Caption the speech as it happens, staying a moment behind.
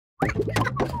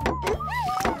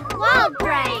Love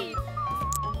brain!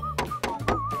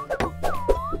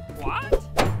 What?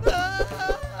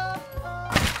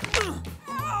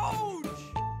 Ouch!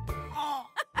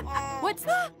 What's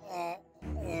that?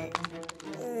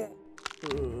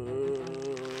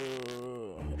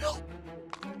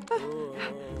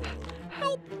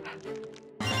 Help!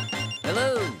 Hello?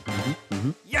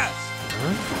 Yes!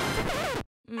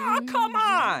 Oh, come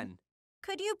on!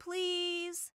 Could you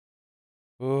please?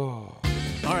 Oh.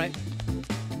 All right.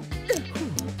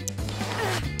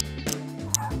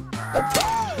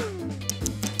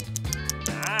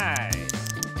 Nice.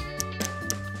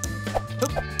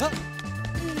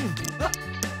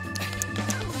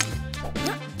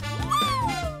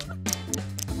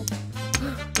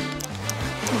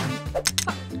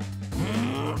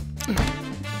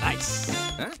 Nice.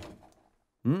 Huh?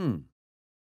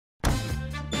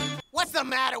 What's the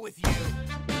matter with you?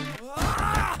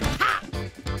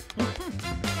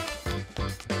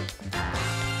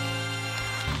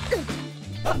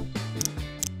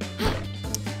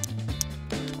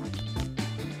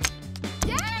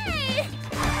 Yay!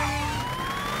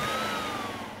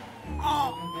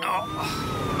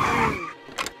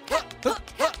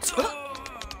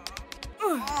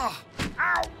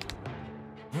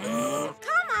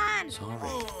 Come on!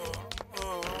 Sorry.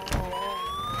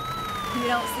 You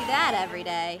don't see that every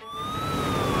day.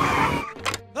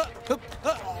 No.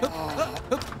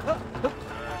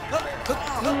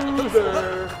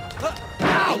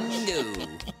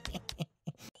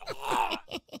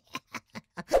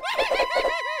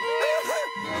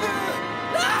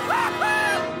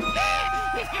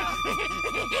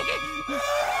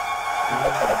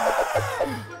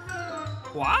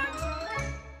 What?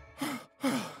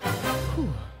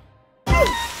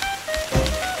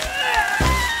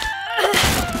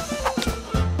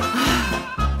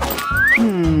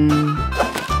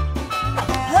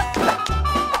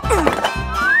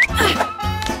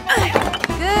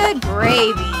 Good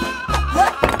gravy.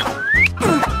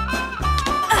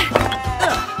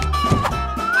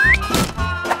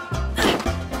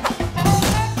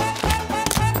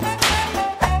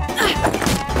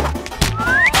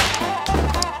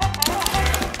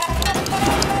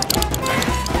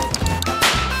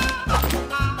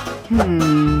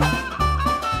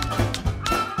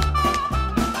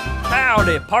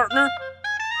 Howdy, partner.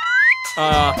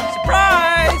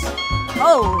 Surprise!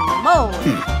 Oh,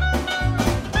 moly.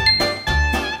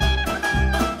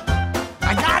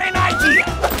 I got an idea!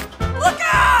 Look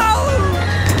out!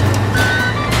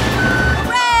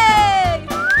 Hooray!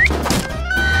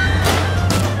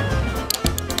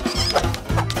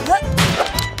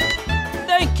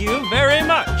 Thank you very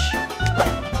much.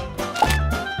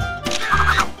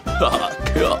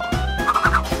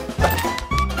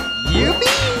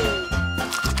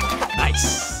 Nice.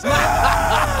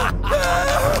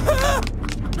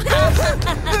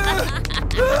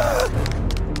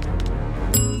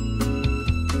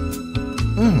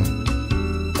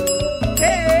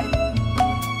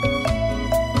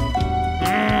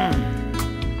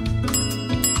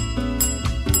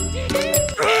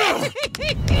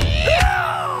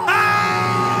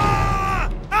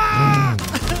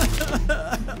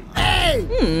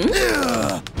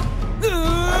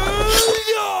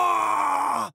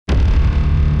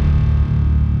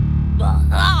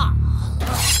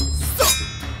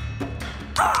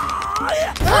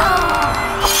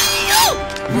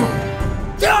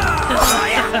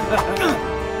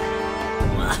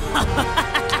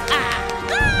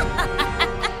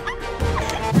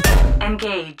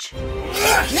 Engage.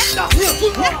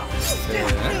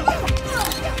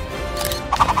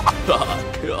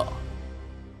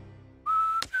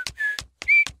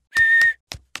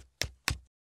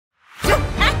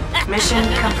 Mission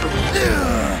complete.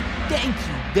 Thank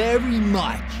you very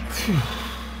much.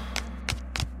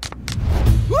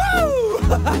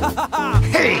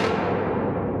 Hey!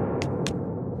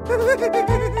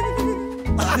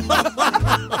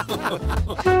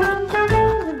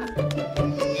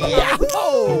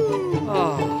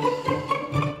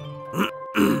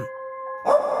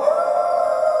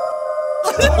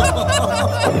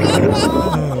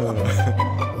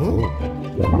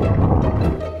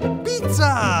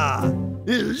 Pizza!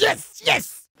 Yes,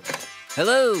 yes!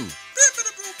 Hello.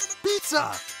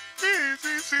 Pizza!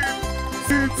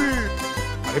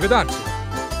 Arrivederci.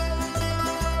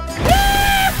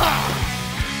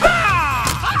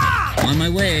 On my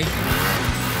way.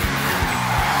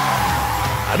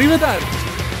 Arrivederci.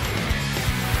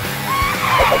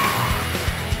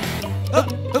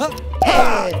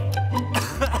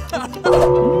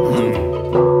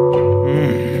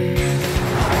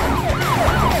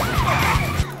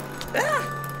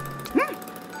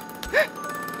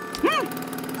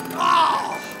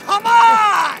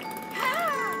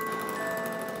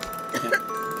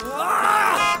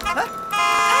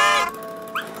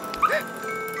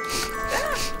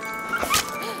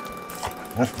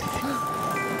 Oh,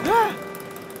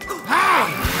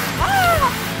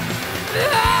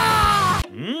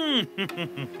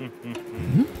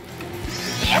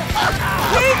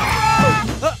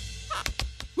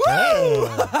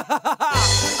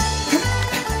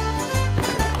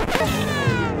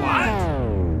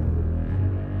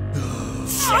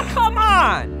 come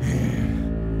on!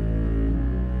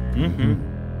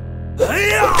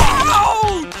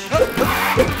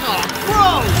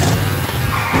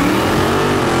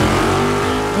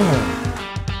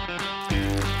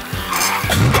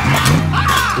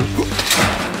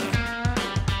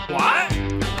 What?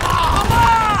 Come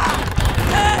on!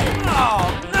 Hey!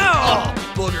 Oh, no!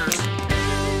 Boogers.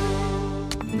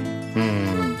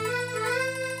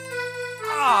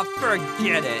 Oh,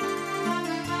 forget it.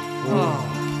 Oh.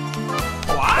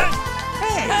 What?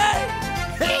 Hey!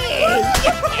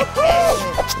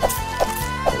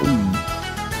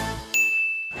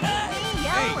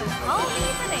 Yellow is homey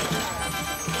banana.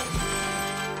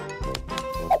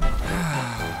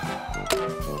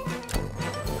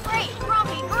 Great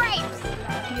grumpy grapes.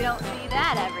 You don't see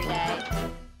that every day.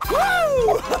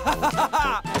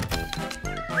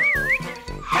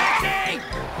 Catching!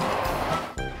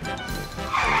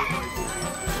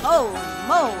 Oh,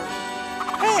 moly.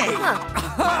 Hey!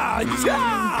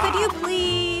 Could you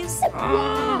please?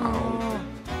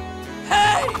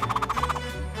 Hey!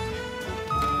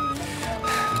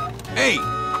 Hey!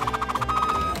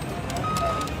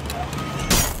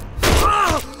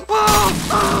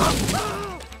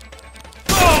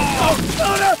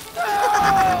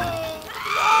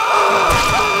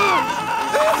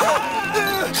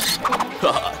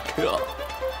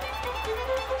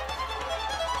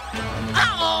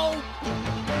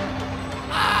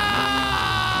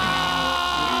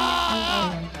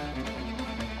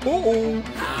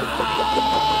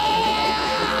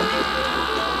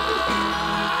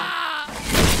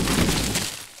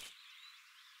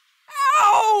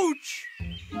 Ouch!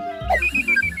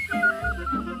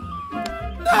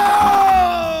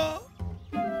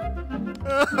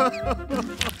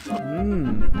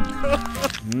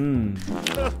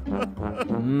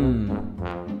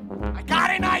 I got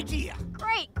an idea.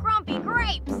 Great grumpy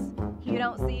grapes. You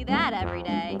don't see that every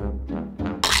day.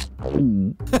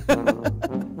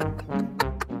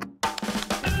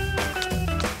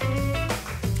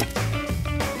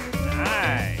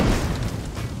 Nice.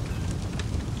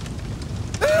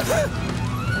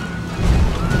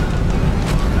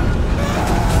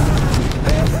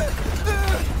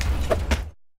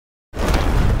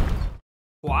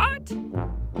 What?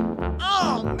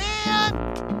 Oh, man!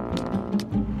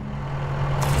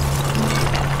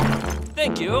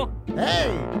 Thank you.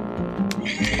 Hey!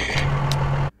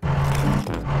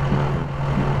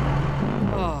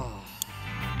 Oh.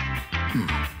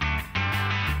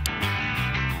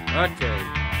 Okay.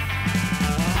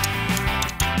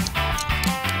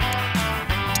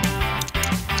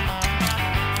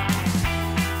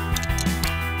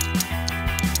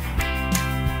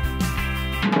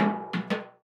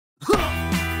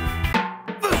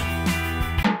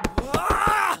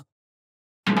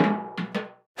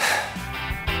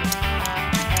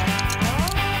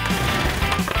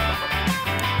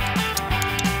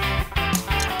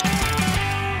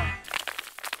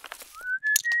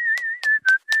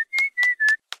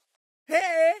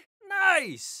 Hey,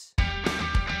 nice.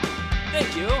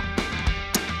 Thank you.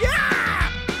 Yeah!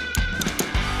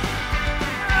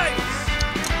 Nice.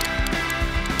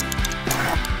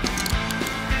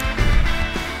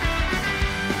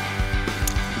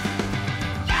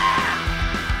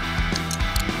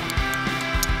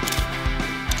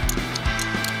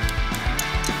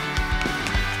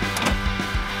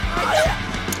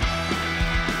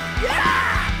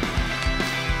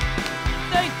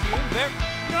 Thank you very.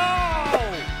 No!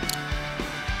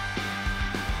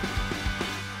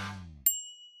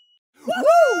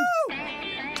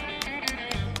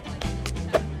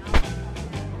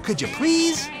 Could you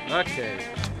please? Okay.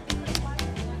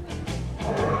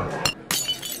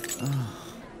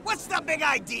 What's the big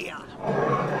idea?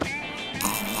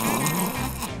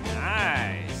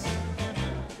 Nice.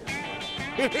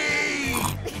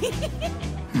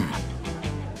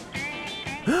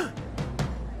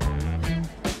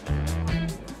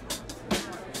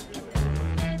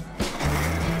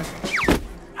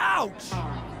 Ouch!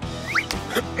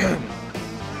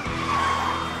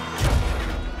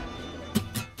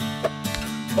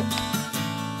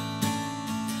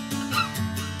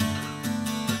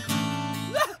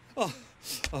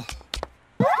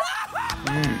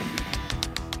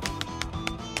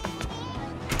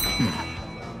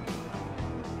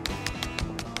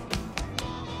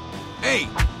 Hey!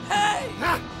 Hey!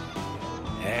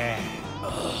 Yeah.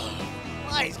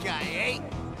 wise guy, eh?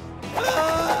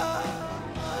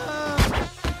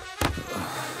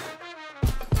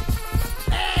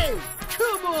 Hey,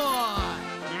 come on!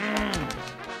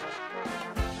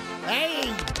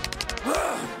 Hey!